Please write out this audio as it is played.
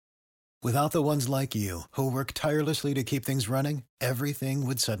Without the ones like you, who work tirelessly to keep things running, everything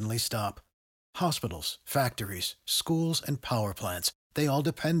would suddenly stop. Hospitals, factories, schools, and power plants, they all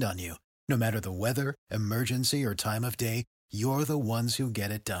depend on you. No matter the weather, emergency, or time of day, you're the ones who get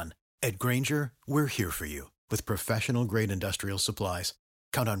it done. At Grainger, we're here for you with professional-grade industrial supplies.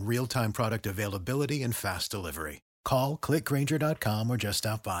 Count on real-time product availability and fast delivery. Call, clickgrainger.com, or just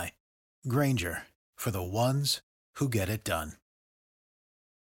stop by. Grainger, for the ones who get it done.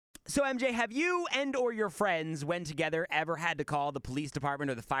 So, MJ, have you and or your friends, when together, ever had to call the police department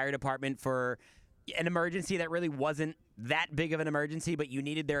or the fire department for an emergency that really wasn't that big of an emergency, but you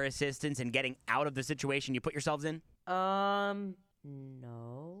needed their assistance in getting out of the situation you put yourselves in? No.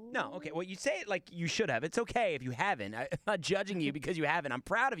 No, okay. Well, you say it like you should have. It's okay if you haven't. I'm not judging you because you haven't. I'm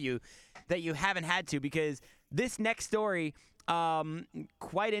proud of you that you haven't had to, because this next story,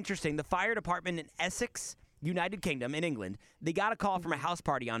 quite interesting. The fire department in Essex, United Kingdom, in England, they got a call from a house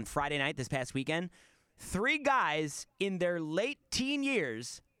party on Friday night this past weekend. 3 guys in their late teen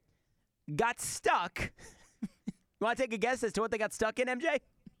years got stuck. You want to take a guess as to what they got stuck in, MJ?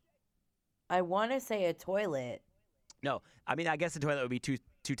 I want to say a toilet. No, I mean, I guess the toilet would be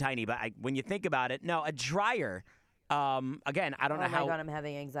too tiny, but when you think about it, no, a dryer. Again, I don't know how. Oh my God, I'm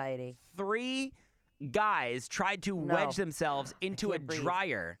having anxiety. 3 guys tried to wedge themselves into a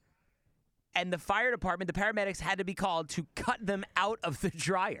dryer, and the fire department, the paramedics, had to be called to cut them out of the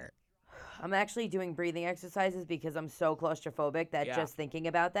dryer. I'm actually doing breathing exercises because I'm so claustrophobic that just thinking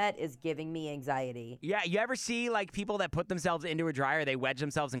about that is giving me anxiety. Yeah, you ever see like people that put themselves into a dryer, they wedge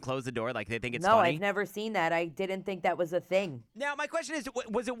themselves and close the door like they think it's funny? No, I've never seen that. I didn't think that was a thing. Now, my question is,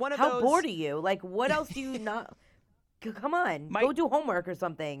 was it one of those... How bored are you? Like, what else do you not... Come on, go do homework or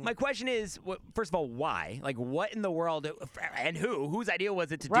something. My question is, first of all, why? Like, what in the world, and whose idea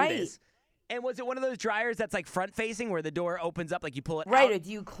was it to do this? And was it one of those dryers that's like front-facing where the door opens up, like you pull it out? Right, or do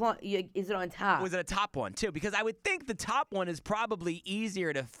you is it on top? Was it a top one, too? Because I would think the top one is probably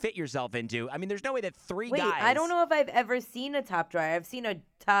easier to fit yourself into. I mean, there's no way that 3 guys... Wait, I don't know if I've ever seen a top dryer. I've seen a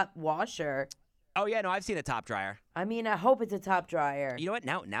top washer. Oh, yeah, no, I've seen a top dryer. I mean, I hope it's a top dryer. You know what?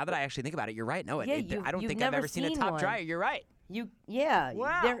 Now that I actually think about it, you're right. No, yeah, I don't think I've ever seen a top dryer. You're right.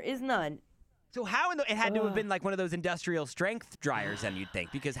 Wow. There is none. So how it had to have been like one of those industrial strength dryers, then, you'd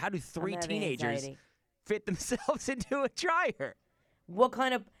think, because how do 3 teenagers fit themselves into a dryer? What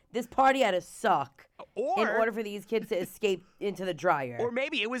kind of... This party had to suck in order for these kids to escape into the dryer. Or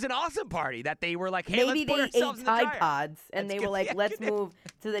maybe it was an awesome party that they were like, hey, let's put ourselves in the dryer. Maybe they dryer. ate Tide Pods, and they were like, let's move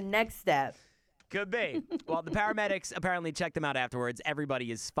to the next step. Could be. Well, the paramedics apparently checked them out afterwards. Everybody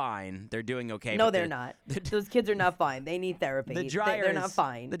is fine. They're doing okay. No, they're not. Those kids are not fine. They need therapy. They're not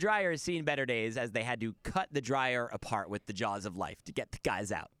fine. The dryer has seen better days as they had to cut the dryer apart with the jaws of life to get the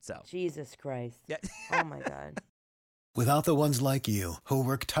guys out. So Jesus Christ. Yeah. Oh, my God. Without the ones like you, who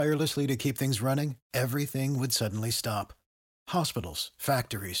work tirelessly to keep things running, everything would suddenly stop. Hospitals,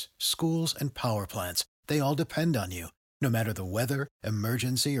 factories, schools, and power plants, they all depend on you. No matter the weather,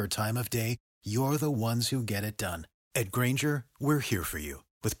 emergency, or time of day, you're the ones who get it done. At Grainger, we're here for you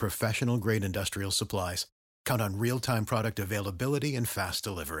with professional-grade industrial supplies. Count on real-time product availability and fast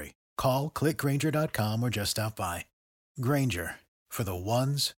delivery. Call, clickgrainger.com, or just stop by. Grainger, for the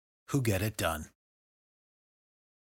ones who get it done.